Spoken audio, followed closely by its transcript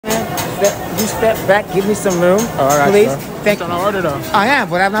step back, give me some room, please? Thank you. I'm trying to order though. I am,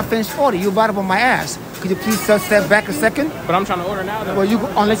 but I've not finished order. You brought up on my ass. Could you please step back a second? But I'm trying to order now though.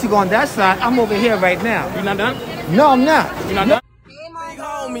 Well, unless you go on that side, I'm over here right now. You not done? No, I'm not. You not done?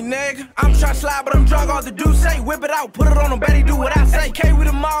 Homie, nigga, I'm tryna slide, but I'm drunk off the do say. Whip it out, put it on him, Betty, do what I say. K with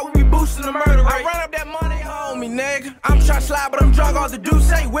them all, we be boosting the murder rate. I run up that money, homie, nigga. I'm tryna slide, but I'm drunk off the do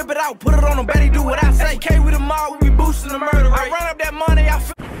say. Whip it out, put it on him, Betty, do what I say. K with them all, we be boosting the murder rate. I run up that money,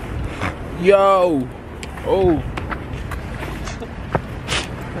 Yo. Oh.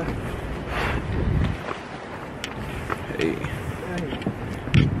 Hey.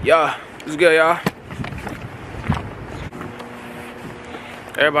 Yeah, it's good, y'all.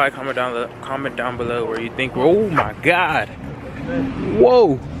 Everybody comment down below where you think we're. Oh my God!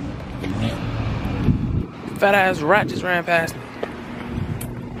 Whoa! Fat ass rat just ran past me.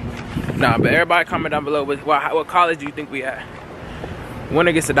 Nah, but everybody comment down below what college do you think we at?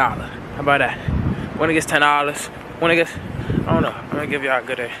 Winner gets $1. How about that? Winner gets $10. Winner gets, I don't know. I'm gonna give y'all a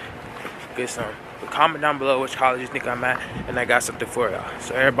good some. But comment down below which college you think I'm at, and I got something for y'all.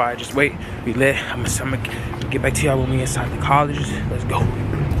 So everybody just wait. We lit. I'm gonna get back to y'all when we inside the colleges. Let's go.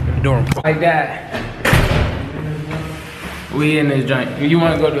 Dorm. Like that. We in this joint. You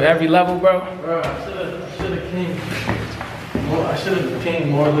wanna go to every level, bro? Bro, I should've came. Well, I should've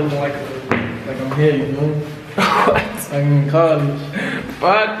came more looking like I'm here, you know? What? Like in college.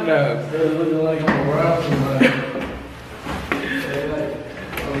 Fuck no. Instead of looking like I'm around somebody.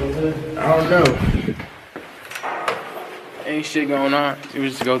 I don't know. Ain't shit going on. You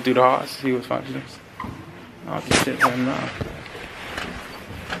just go through the halls, see what's functioning. All this shit going on.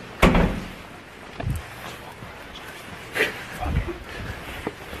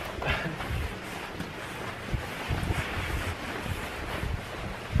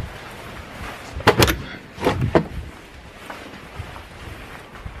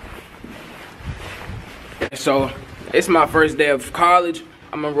 So, it's my first day of college.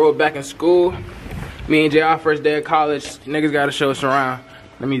 I'm gonna roll back in school. Me and JR first day of college. Niggas gotta show us around.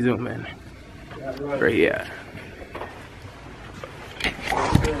 Let me zoom in. Right here.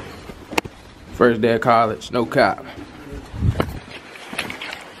 First day of college, no cop.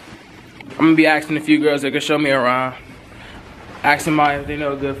 I'm gonna be asking a few girls that can show me around. Asking if they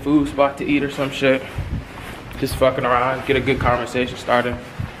know a good food spot to eat or some shit. Just fucking around, get a good conversation started.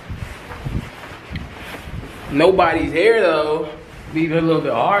 Nobody's here though. Be a little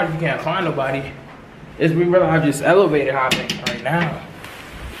bit hard if you can't find nobody. We really have just elevator hopping right now.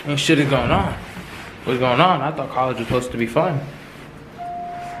 Ain't shit is going on. What's going on? I thought college was supposed to be fun.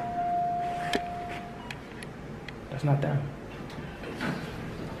 That's not them.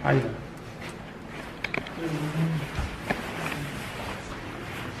 How you doing?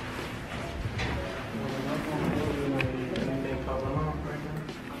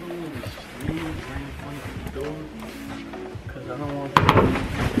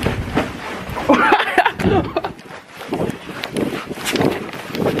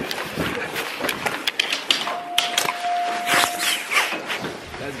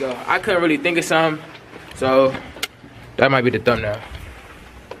 Let's go. I couldn't really think of something, so that might be the thumbnail.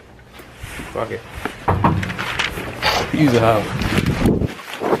 Fuck it. Use a hoe.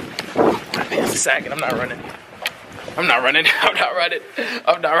 It's a second. I'm not running. I'm not running. I'm not running.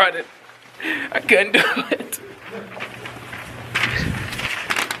 I'm not running. I couldn't do it.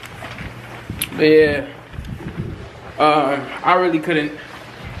 But yeah, I really couldn't.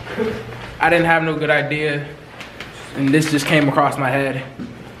 I didn't have no good idea, and this just came across my head.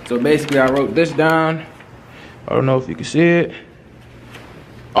 So basically, I wrote this down. I don't know if you can see it.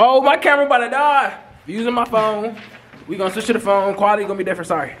 Oh, my camera about to die. Using my phone. We gonna switch to the phone. Quality gonna be different.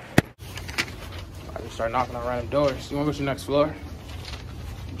 Sorry. I just start knocking on random doors. You wanna go to the next floor?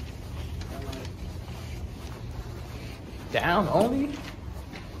 Down only?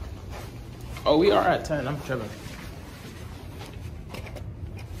 Oh, we are at 10. I'm tripping.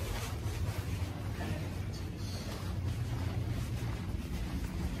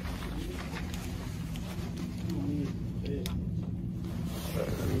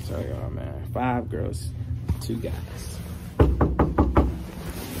 Let me tell y'all, man. 5 girls, 2 guys.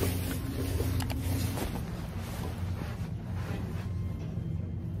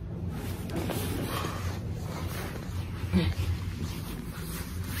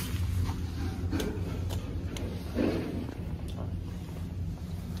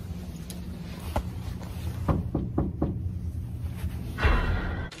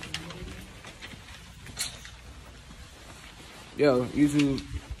 Yo, YouTube,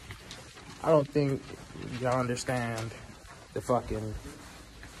 I don't think y'all understand the fucking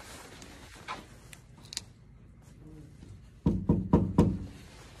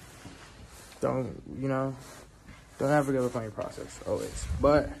don't, you know, don't ever give up on your process, always.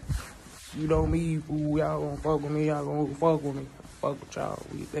 But you know me, fool, y'all gonna fuck with me, y'all gonna fuck with me. Fuck with y'all,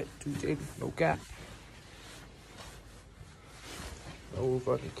 we that 280, no cap. No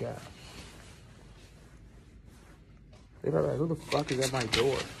fucking cap. They probably like, who the fuck is at my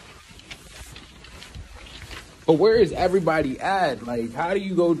door? But where is everybody at? Like, how do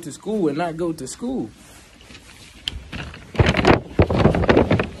you go to school and not go to school?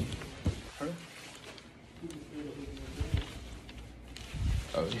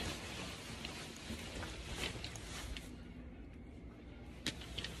 Oh, yeah.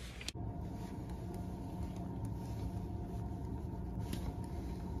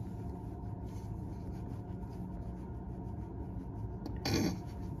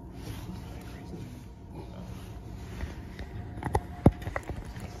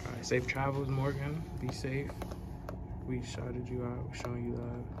 Safe travels, Morgan. Be safe. We shouted you out, showing you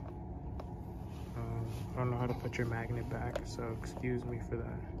love. I don't know how to put your magnet back, so excuse me for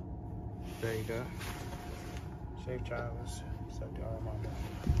that. There you go. Safe travels. Suck to our mama.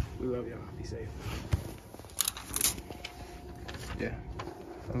 We love y'all. Be safe. Yeah.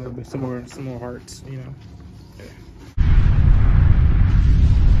 A little bit, some more hearts, you know. Yeah.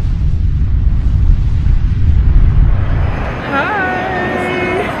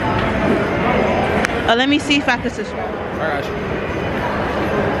 Oh, let me see if I can subscribe. I got you.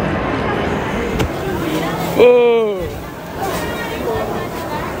 Oh.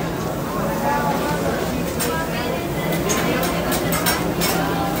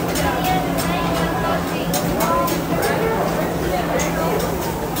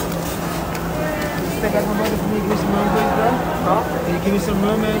 Step back, my brother, for me. Give me some room, please, bro. Huh? Can you give me some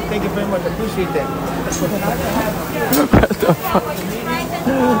room, man? Thank you very much. I appreciate that. What the fuck?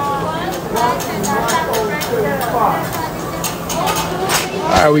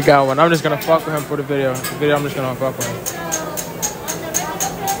 Alright, we got one. I'm just gonna fuck with him for the video. I'm just gonna fuck with him.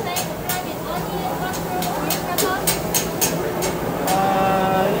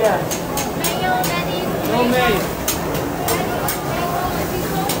 Yeah. No mayo.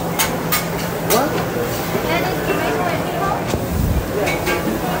 What?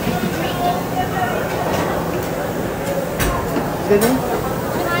 Didn't?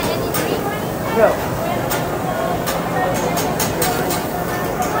 No.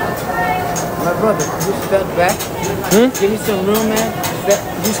 My brother, can you step back? Give me some room, man.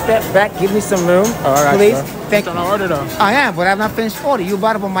 You step back, give me some room. Oh, all right, please. sir. Thank you. I'm trying to order though. I am, but I've not finished order. You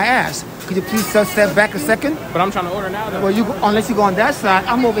brought up on my ass. Could you please step back a second? But I'm trying to order now though. Well, unless you go on that side,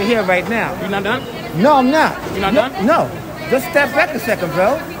 I'm over here right now. You not done? No, I'm not. You not done? No. Just step back a second,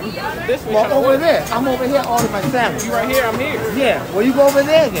 bro. This way. Well, over there. I'm over here ordering my sandwich. You right here, I'm here. Yeah. Well, you go over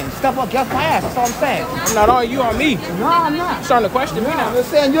there then. Step up, get off my ass. That's all I'm saying. I'm not on you, on me. No, I'm not. You're starting to question me No, now. I'm just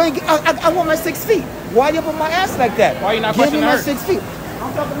saying, you ain't. I want my 6 feet. Why you up on my ass like that? Why you not Give me questioning my her? 6 feet.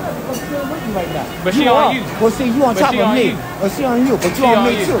 I'm talking to her because she's with me right now. But she on you. Well, see, you on top of me. Well, she on you. But you on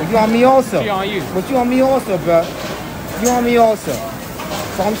me too. You on me also. She on you. But you on me also, bro. You on me also.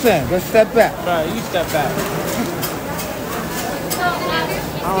 So I'm saying, just step back. Right, you step back.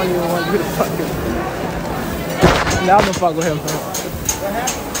 I don't even want you to fucking. Now I'm gonna fuck with him.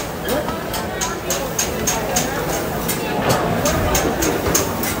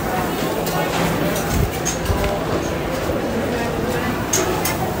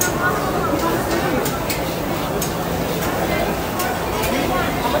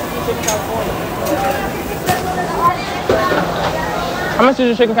 How much is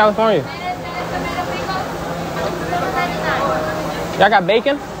your chicken California? Y'all got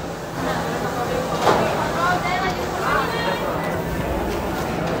bacon?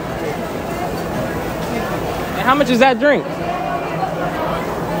 And how much is that drink?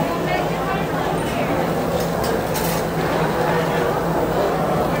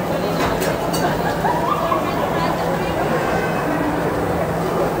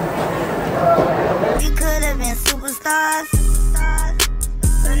 We could have been superstars.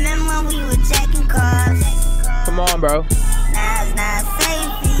 Remember we were jacking cars. Come on, bro. Now it's not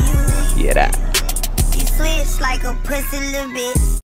safe for you. Yeah, that. You switch like a pussy little bitch.